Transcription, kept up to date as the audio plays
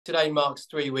Today marks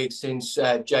 3 weeks since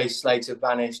Jay Slater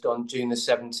vanished on June the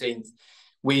 17th.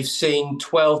 We've seen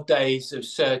 12 days of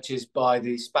searches by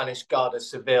the Spanish Guardia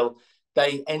Civil.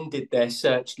 They ended their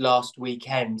search last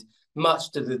weekend,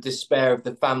 much to the despair of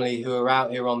the family who are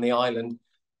out here on the island.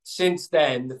 Since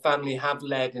then, the family have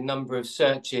led a number of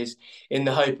searches in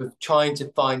the hope of trying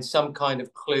to find some kind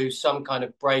of clue, some kind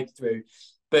of breakthrough.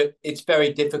 But it's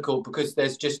very difficult because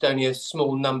there's just only a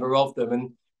small number of them.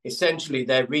 And essentially,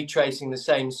 they're retracing the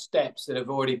same steps that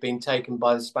have already been taken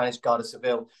by the Spanish Guardia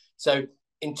Civil. So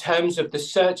in terms of the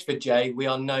search for Jay, we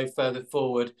are no further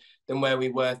forward than where we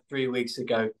were 3 weeks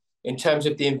ago. In terms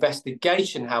of the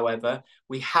investigation, however,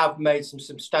 we have made some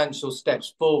substantial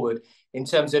steps forward in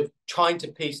terms of trying to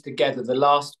piece together the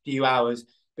last few hours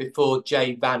before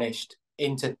Jay vanished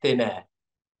into thin air.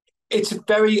 It's a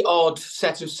very odd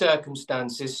set of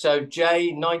circumstances. So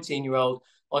Jay, 19-year-old,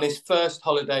 on his first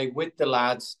holiday with the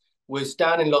lads, was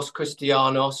down in Los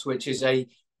Cristianos, which is a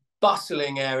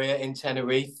bustling area in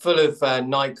Tenerife, full of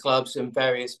nightclubs and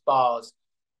various bars.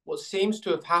 What seems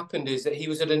to have happened is that he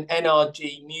was at an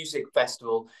NRG music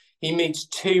festival. He meets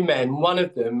two men, one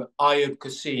of them, Ayub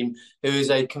Qassim, who is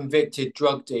a convicted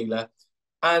drug dealer.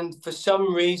 And for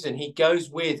some reason, he goes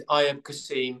with Ayub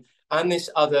Qassim and this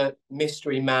other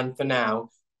mystery man for now,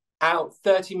 out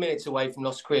 30 minutes away from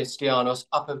Los Cristianos,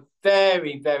 up a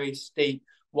very, very steep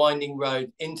winding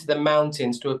road into the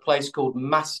mountains to a place called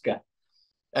Masca.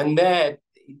 And there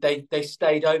they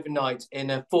stayed overnight in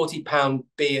a £40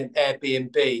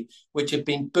 Airbnb, which had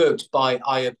been booked by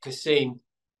Ayub Qassim.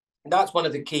 That's one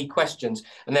of the key questions.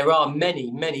 And there are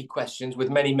many, many questions, with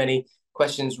many, many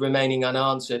questions remaining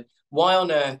unanswered. Why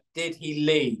on earth did he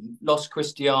leave Los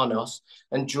Cristianos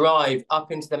and drive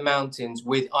up into the mountains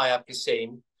with Ayub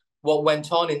Qassim? What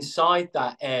went on inside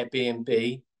that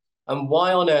Airbnb? And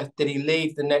why on earth did he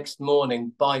leave the next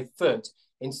morning by foot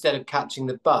instead of catching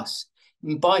the bus?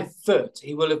 By foot,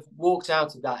 he will have walked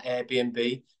out of that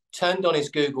Airbnb, turned on his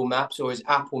Google Maps or his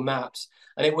Apple Maps,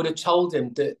 and it would have told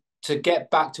him that to get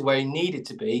back to where he needed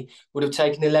to be would have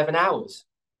taken 11 hours.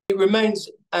 It remains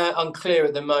unclear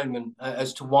at the moment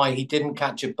as to why he didn't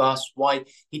catch a bus, why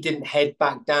he didn't head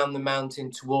back down the mountain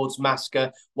towards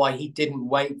Masca, why he didn't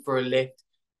wait for a lift.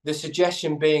 The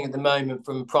suggestion being at the moment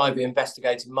from private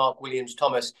investigator Mark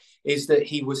Williams-Thomas is that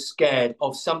he was scared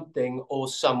of something or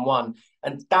someone.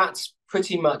 And that's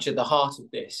pretty much at the heart of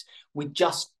this. We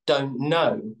just don't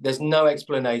know. There's no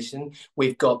explanation.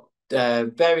 We've got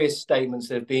various statements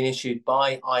that have been issued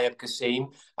by Ayub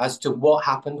Qassim as to what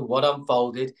happened, what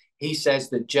unfolded. He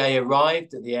says that Jay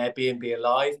arrived at the Airbnb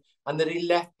alive and that he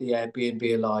left the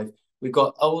Airbnb alive. We've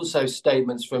got also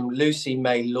statements from Lucy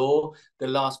May Law, the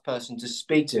last person to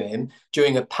speak to him,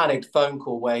 during a panicked phone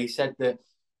call where he said that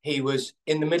he was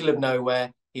in the middle of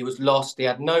nowhere, he was lost, he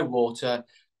had no water,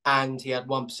 and he had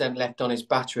 1% left on his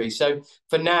battery. So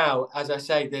for now, as I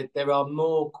say, there are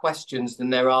more questions than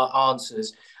there are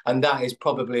answers, and that is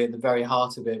probably at the very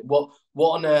heart of it. What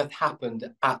on earth happened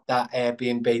at that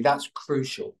Airbnb? That's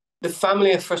crucial. The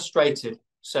family are frustrated.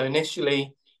 So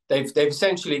initially, they've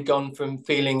essentially gone from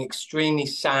feeling extremely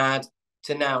sad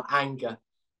to now anger.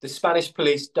 The Spanish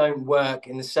police don't work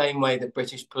in the same way that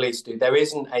British police do. There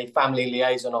isn't a family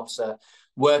liaison officer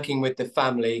working with the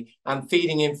family and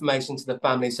feeding information to the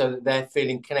family so that they're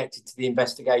feeling connected to the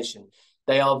investigation.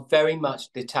 They are very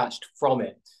much detached from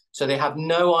it. So they have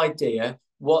no idea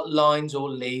what lines or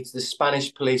leads the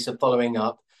Spanish police are following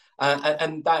up.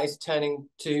 And that is turning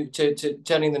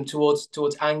them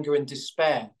towards anger and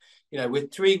despair. You know, we're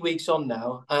 3 weeks on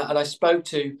now, and I spoke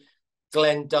to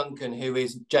Glenn Duncan, who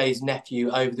is Jay's nephew,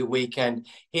 over the weekend.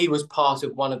 He was part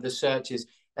of one of the searches,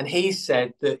 and he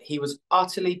said that he was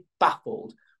utterly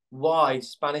baffled why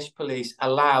Spanish police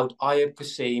allowed Ayub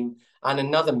Qassim and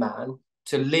another man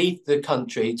to leave the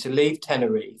country, to leave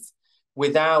Tenerife,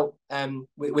 without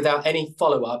any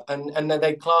follow-up, and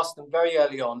they classed them very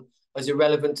early on as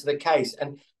irrelevant to the case,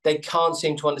 and they can't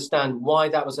seem to understand why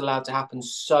that was allowed to happen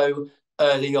so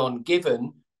early on,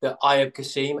 given that Ayub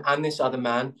Qassim and this other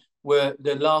man were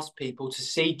the last people to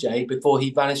see Jay before he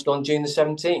vanished on June the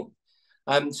 17th.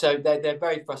 So they're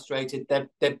very frustrated.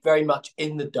 They're very much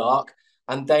in the dark,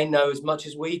 and they know as much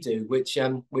as we do, which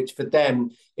for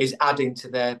them is adding to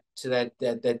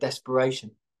their desperation.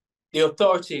 The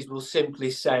authorities will simply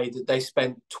say that they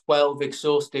spent 12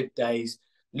 exhaustive days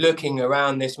looking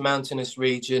around this mountainous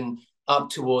region up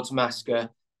towards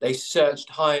Masca. They searched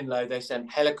high and low. They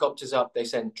sent helicopters up. They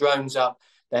sent drones up.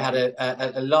 They had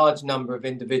a large number of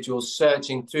individuals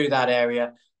searching through that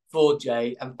area for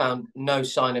Jay and found no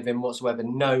sign of him whatsoever,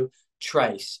 no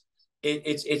trace.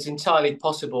 It's entirely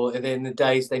possible that in the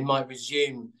days they might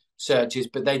resume searches,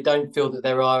 but they don't feel that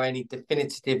there are any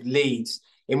definitive leads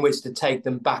in which to take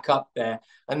them back up there.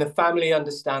 And the family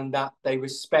understand that, they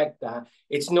respect that.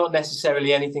 It's not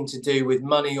necessarily anything to do with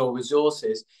money or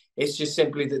resources. It's just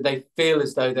simply that they feel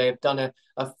as though they have done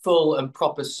a full and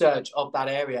proper search of that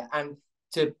area. And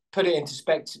to put it into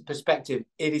perspective,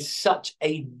 it is such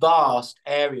a vast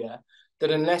area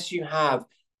that unless you have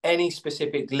any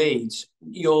specific leads,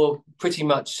 you're pretty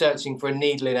much searching for a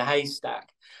needle in a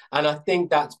haystack. And I think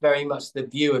that's very much the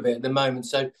view of it at the moment.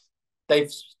 So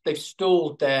they've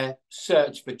stalled their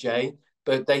search for Jay,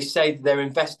 but they say that their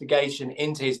investigation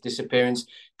into his disappearance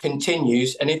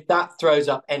continues. And if that throws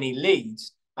up any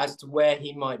leads as to where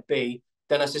he might be,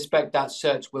 then I suspect that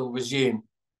search will resume.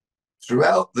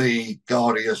 Throughout the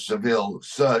Guardia Civil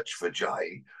search for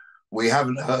Jay, we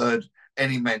haven't heard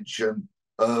any mention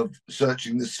of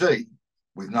searching the sea,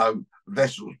 with no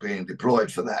vessels being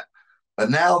deployed for that.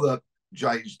 And now that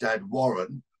Jay's dad,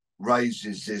 Warren,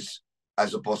 raises this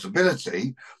as a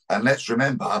possibility, and let's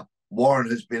remember,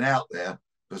 Warren has been out there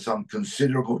for some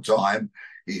considerable time.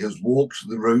 He has walked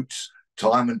the routes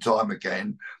time and time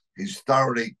again. He's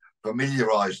thoroughly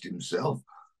familiarized himself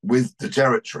with the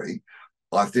territory.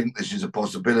 I think this is a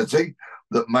possibility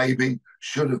that maybe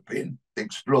should have been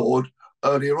explored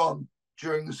earlier on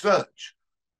during the search.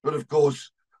 But of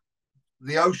course,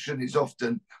 the ocean is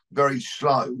often very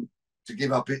slow to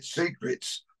give up its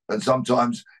secrets, and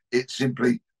sometimes it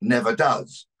simply never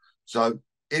does. So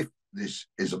if this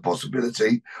is a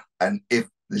possibility, and if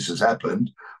this has happened,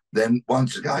 then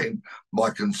once again, my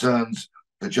concerns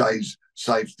for Jay's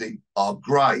safety are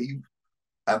grave,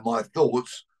 and my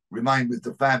thoughts remain with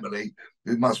the family,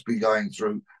 who must be going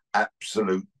through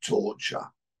absolute torture.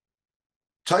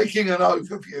 Taking an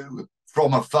overview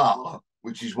from afar,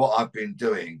 which is what I've been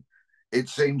doing, it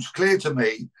seems clear to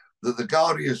me that the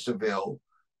Guardia Civil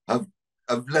have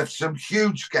left some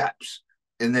huge gaps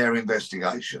in their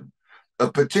investigation.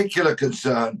 Of particular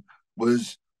concern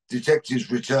was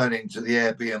detectives returning to the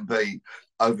Airbnb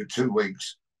over 2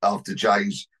 weeks after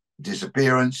Jay's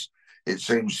disappearance. It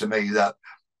seems to me that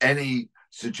any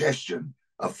suggestion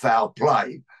of foul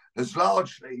play has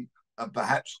largely and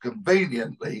perhaps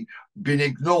conveniently been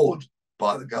ignored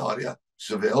by the Guardia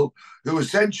Civil, who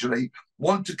essentially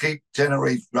want to keep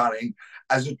Tenerife running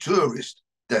as a tourist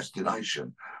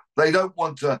destination. They don't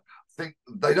want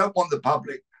the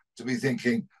public to be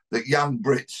thinking that young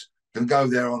Brits can go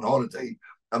there on holiday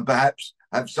and perhaps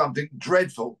have something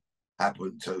dreadful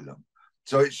happen to them.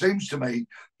 So it seems to me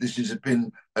this has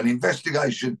been an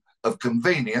investigation of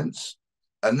convenience,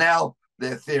 and now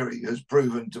their theory has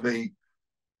proven to be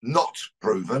not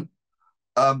proven.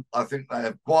 I think they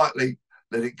have quietly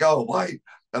let it go away,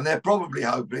 and they're probably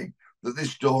hoping that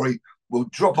this story will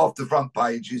drop off the front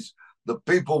pages, that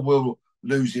people will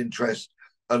lose interest,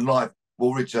 and life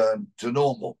will return to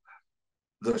normal.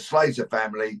 The Slater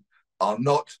family are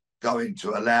not going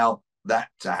to allow that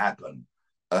to happen,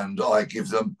 and I give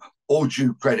them all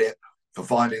due credit for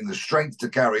finding the strength to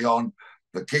carry on,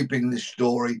 for keeping this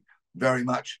story very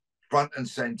much front and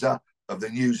centre of the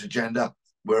news agenda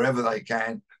wherever they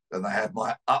can, and they have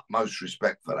my utmost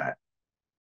respect for that.